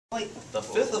The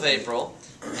 5th of April,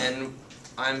 and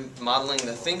I'm modeling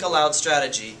the Think Aloud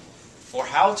strategy for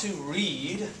how to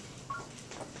read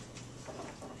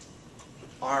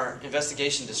our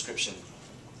investigation description.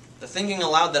 The thinking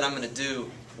aloud that I'm going to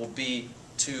do will be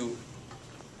to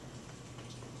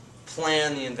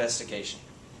plan the investigation.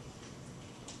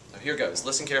 So here goes.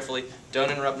 Listen carefully.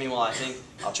 Don't interrupt me while I think.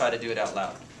 I'll try to do it out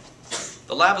loud.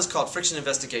 The lab is called friction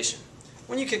investigation.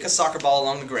 When you kick a soccer ball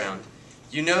along the ground,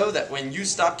 you know that when you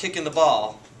stop kicking the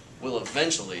ball, will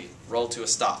eventually roll to a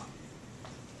stop.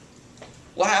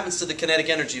 What happens to the kinetic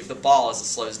energy of the ball as it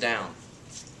slows down?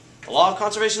 The law of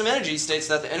conservation of energy states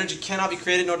that the energy cannot be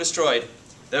created nor destroyed.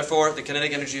 Therefore, the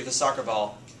kinetic energy of the soccer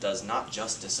ball does not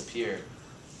just disappear.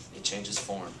 It changes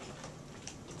form.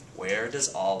 Where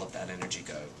does all of that energy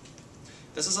go?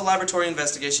 This is a laboratory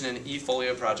investigation in an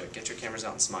eFolio project. Get your cameras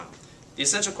out and smile. The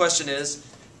essential question is,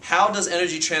 how does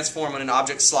energy transform when an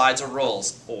object slides or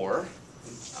rolls? Or,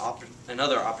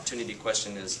 another opportunity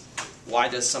question is, why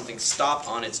does something stop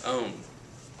on its own?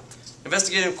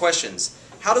 Investigative questions.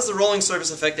 How does the rolling surface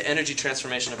affect the energy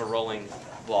transformation of a rolling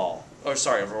ball? Or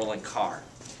sorry, of a rolling car?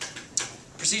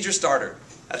 Procedure starter.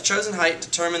 At a chosen height,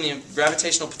 determine the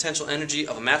gravitational potential energy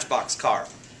of a matchbox car.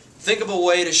 Think of a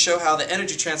way to show how the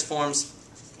energy transforms,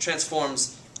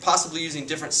 possibly using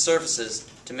different surfaces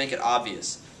to make it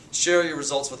obvious. Share your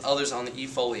results with others on the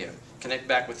eFolio. Connect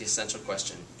back with the essential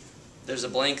question. There's a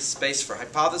blank space for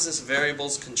hypothesis,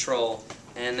 variables, control,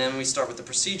 and then we start with the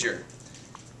procedure.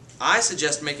 I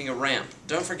suggest making a ramp.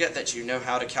 Don't forget that you know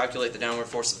how to calculate the downward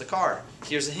force of the car.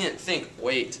 Here's a hint. Think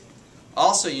weight.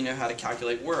 Also, you know how to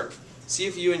calculate work. See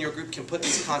if you and your group can put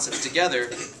these concepts together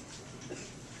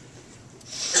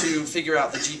to figure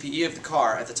out the GPE of the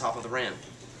car at the top of the ramp.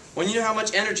 When you know how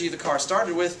much energy the car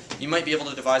started with, you might be able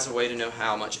to devise a way to know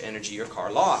how much energy your car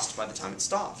lost by the time it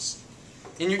stops.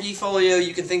 In your eFolio,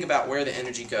 you can think about where the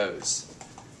energy goes.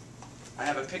 I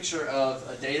have a picture of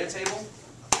a data table,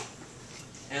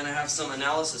 and I have some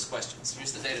analysis questions.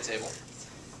 Here's the data table.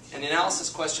 And the analysis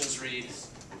questions read,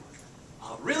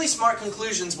 really smart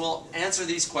conclusions will answer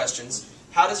these questions.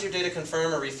 How does your data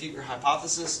confirm or refute your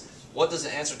hypothesis? What does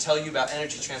the answer tell you about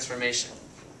energy transformation?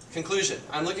 Conclusion.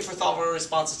 I'm looking for thoughtful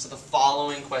responses to the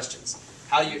following questions.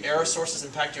 How do your error sources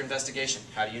impact your investigation?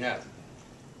 How do you know?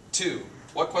 2.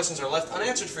 What questions are left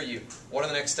unanswered for you? What are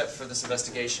the next steps for this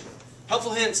investigation?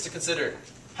 Helpful hints to consider.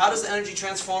 How does the energy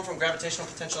transform from gravitational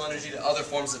potential energy to other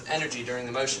forms of energy during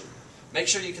the motion? Make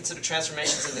sure you consider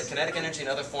transformations in the kinetic energy and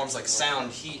other forms like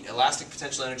sound, heat, elastic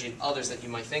potential energy, and others that you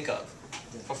might think of.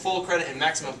 For full credit and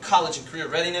maximum college and career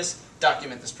readiness,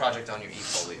 document this project on your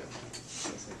eFolio.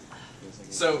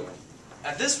 So,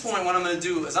 at this point, what I'm going to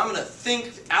do is I'm going to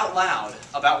think out loud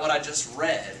about what I just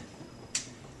read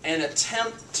and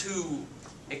attempt to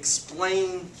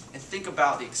explain and think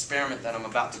about the experiment that I'm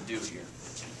about to do here.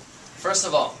 First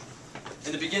of all,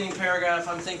 in the beginning paragraph,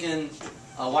 I'm thinking,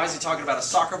 why is he talking about a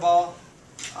soccer ball?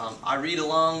 I read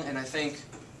along and I think,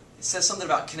 it says something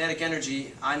about kinetic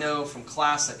energy. I know from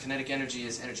class that kinetic energy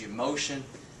is energy of motion.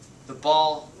 The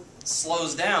ball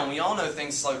slows down. We all know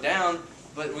things slow down,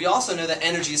 but we also know that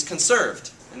energy is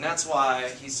conserved. And that's why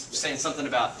he's saying something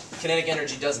about kinetic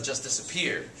energy doesn't just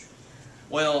disappear.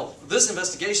 Well, this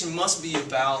investigation must be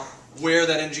about where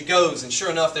that energy goes. And sure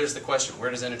enough, there's the question,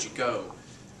 where does energy go?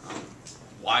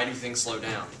 Why do things slow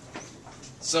down?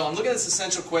 So I'm looking at this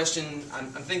essential question. I'm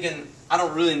thinking I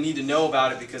don't really need to know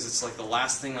about it because it's like the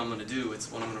last thing I'm going to do.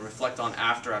 It's what I'm going to reflect on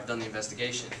after I've done the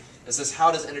investigation. It says, how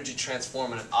does energy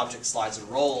transform when an object slides or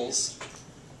rolls?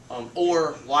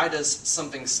 Or why does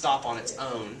something stop on its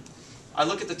own? I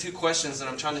look at the two questions and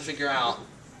I'm trying to figure out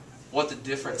what the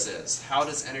difference is. How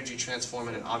does energy transform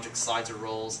when an object slides or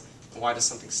rolls? And why does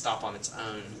something stop on its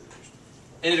own?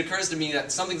 And it occurs to me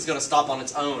that something's going to stop on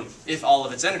its own if all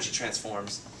of its energy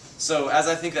transforms. So as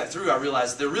I think that through, I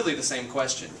realize they're really the same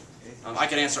question. I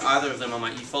could answer either of them on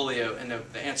my eFolio and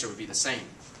the answer would be the same.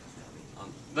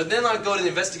 But then I go to the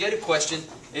investigative question,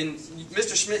 and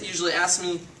Mr. Schmidt usually asks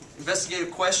me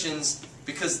investigative questions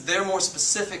because they're more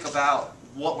specific about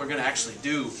what we're going to actually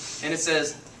do. And it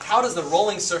says, how does the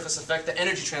rolling surface affect the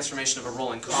energy transformation of a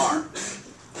rolling car?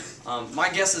 My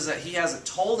guess is that he hasn't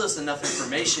told us enough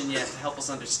information yet to help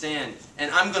us understand. And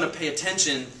I'm going to pay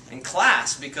attention in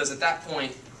class because at that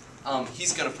point,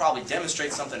 he's going to probably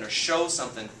demonstrate something or show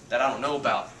something that I don't know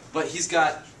about. But he's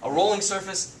got a rolling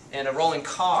surface and a rolling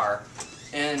car.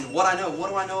 And what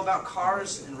do I know about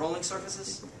cars and rolling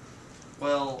surfaces?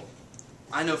 Well,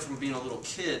 I know from being a little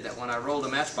kid that when I rolled a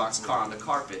matchbox car on the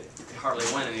carpet, it hardly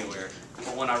went anywhere.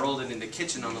 But when I rolled it in the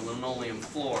kitchen on the linoleum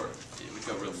floor, it would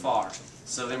go real far.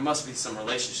 So there must be some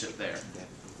relationship there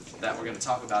that we're going to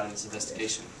talk about in this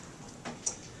investigation.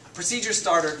 Procedure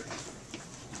starter.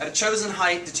 At a chosen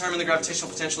height, determine the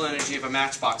gravitational potential energy of a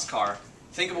matchbox car.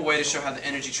 Think of a way to show how the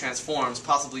energy transforms,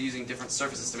 possibly using different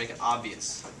surfaces to make it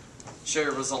obvious. Share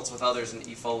your results with others in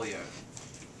eFolio.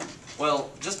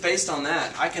 Well, just based on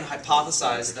that, I can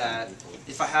hypothesize that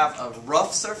if I have a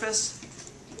rough surface,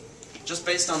 just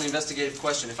based on the investigative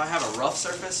question, if I have a rough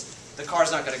surface, the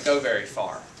car's not going to go very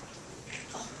far.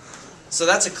 So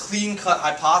that's a clean-cut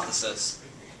hypothesis.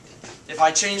 If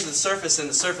I change the surface and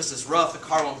the surface is rough, the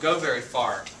car won't go very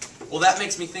far. Well, that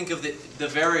makes me think of the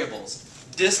variables.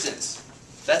 Distance,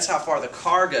 that's how far the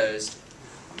car goes.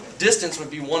 Distance would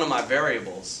be one of my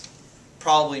variables.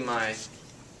 Probably my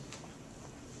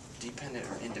dependent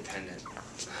or independent.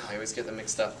 I always get them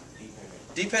mixed up.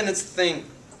 Dependent's the thing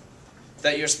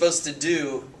that you're supposed to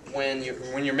do when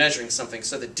you're measuring something.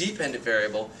 So the dependent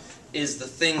variable is the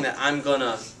thing that I'm going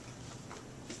to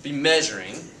be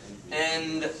measuring.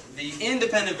 And the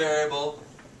independent variable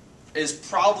is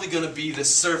probably going to be the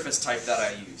surface type that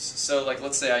I use. So like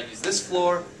let's say I use this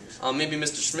floor, maybe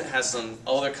Mr. Schmidt has some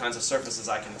other kinds of surfaces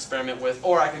I can experiment with,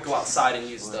 or I could go outside and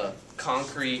use the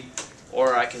concrete,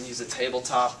 or I can use a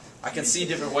tabletop. I can see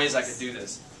different ways I could do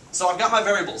this. So I've got my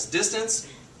variables, distance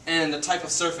and the type of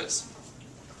surface.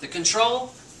 The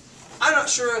control, I'm not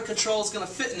sure a control is going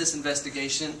to fit in this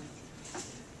investigation.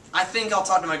 I think I'll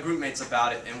talk to my group mates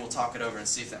about it and we'll talk it over and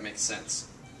see if that makes sense.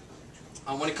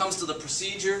 When it comes to the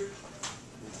procedure,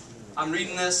 I'm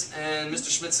reading this and Mr.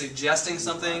 Schmidt's suggesting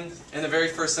something. In the very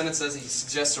first sentence says he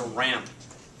suggests a ramp.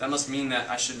 That must mean that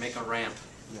I should make a ramp.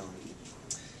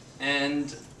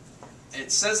 And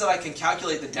it says that I can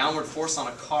calculate the downward force on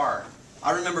a car.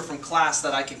 I remember from class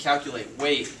that I can calculate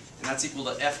weight, and that's equal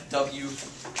to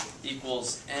Fw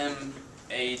equals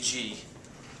MAG.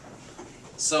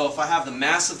 So if I have the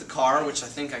mass of the car, which I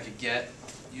think I could get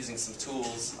using some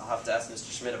tools, I'll have to ask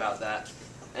Mr. Schmidt about that,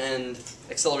 and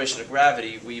acceleration of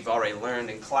gravity we've already learned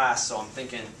in class, so I'm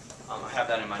thinking, I have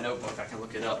that in my notebook, I can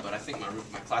look it up, but I think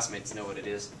my classmates know what it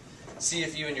is. See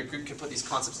if you and your group can put these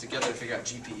concepts together to figure out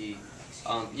GPE.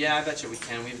 Yeah, I bet you we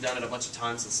can. We've done it a bunch of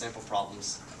times in sample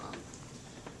problems.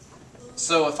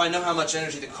 So if I know how much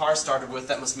energy the car started with,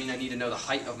 that must mean I need to know the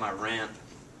height of my ramp.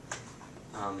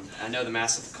 I know the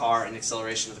mass of the car and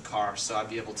acceleration of the car, so I'd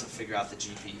be able to figure out the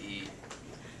GPE.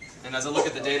 And as I look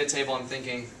at the data table, I'm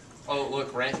thinking, oh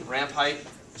look, ramp height,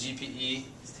 GPE,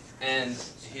 and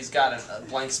he's got a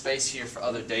blank space here for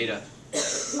other data.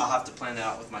 I'll have to plan that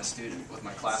out with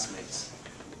my classmates.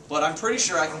 But I'm pretty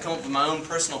sure I can come up with my own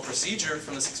personal procedure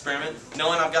from this experiment,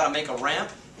 knowing I've got to make a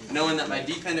ramp, knowing that my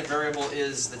dependent variable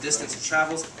is the distance it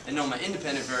travels, and knowing my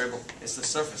independent variable is the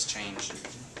surface change.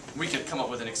 We could come up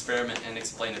with an experiment and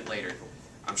explain it later.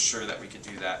 I'm sure that we could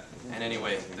do that. And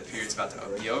anyway, the period's about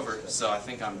to be over, so I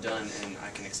think I'm done and I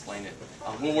can explain it.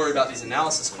 We'll worry about these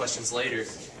analysis questions later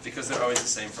because they're always the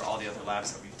same for all the other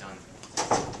labs that we've done.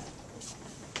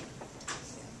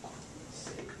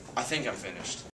 I think I'm finished.